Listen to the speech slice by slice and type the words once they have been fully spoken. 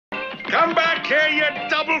Come back here, you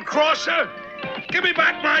double-crosser! Give me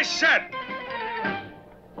back my set!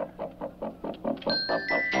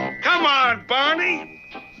 Come on, Barney!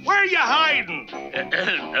 Where are you hiding?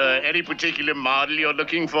 Any particular model you're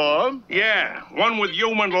looking for? Yeah, one with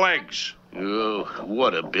human legs. Oh,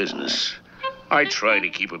 what a business. I try to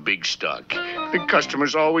keep a big stock. The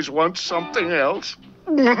customers always want something else.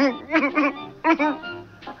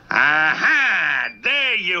 Aha!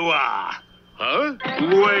 There you are! Huh?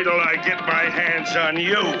 Wait till I get my hands on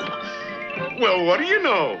you. Well, what do you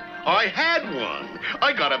know? I had one.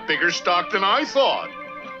 I got a bigger stock than I thought.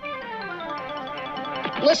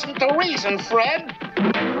 Listen to reason, Fred.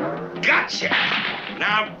 Gotcha!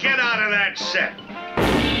 Now get out of that set.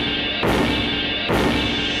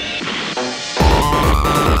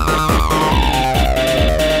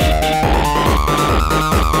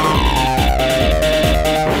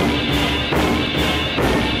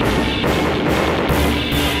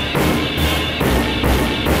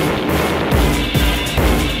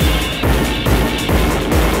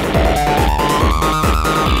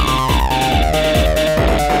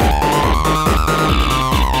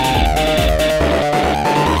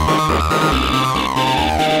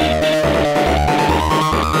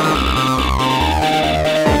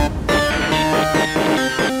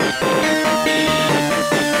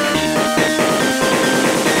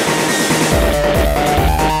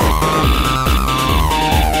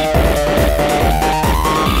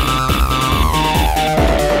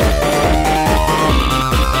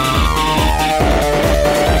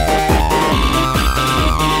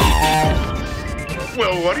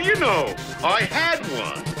 Well, what do you know? I had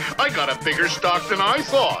one. I got a bigger stock than I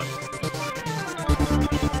thought.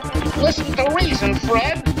 Listen to reason,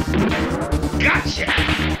 Fred. Gotcha!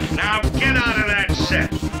 Now get out of that set.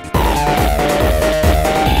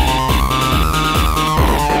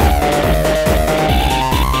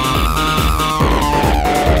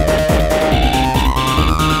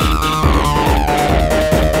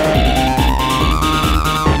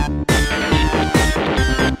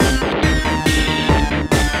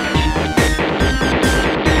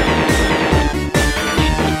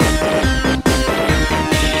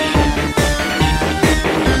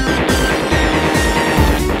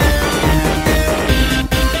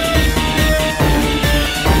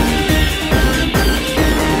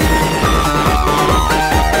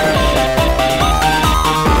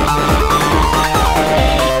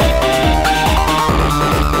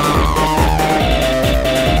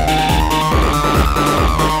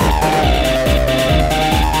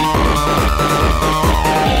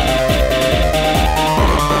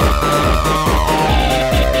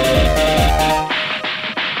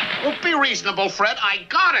 Reasonable, Fred. I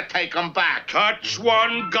gotta take them back. Touch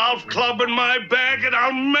one golf club in my bag and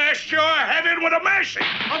I'll mash your head in with a mashie.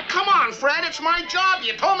 Oh, come on, Fred. It's my job.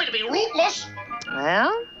 You told me to be rootless.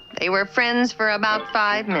 Well, they were friends for about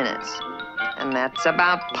 5 minutes. And that's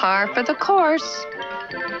about par for the course.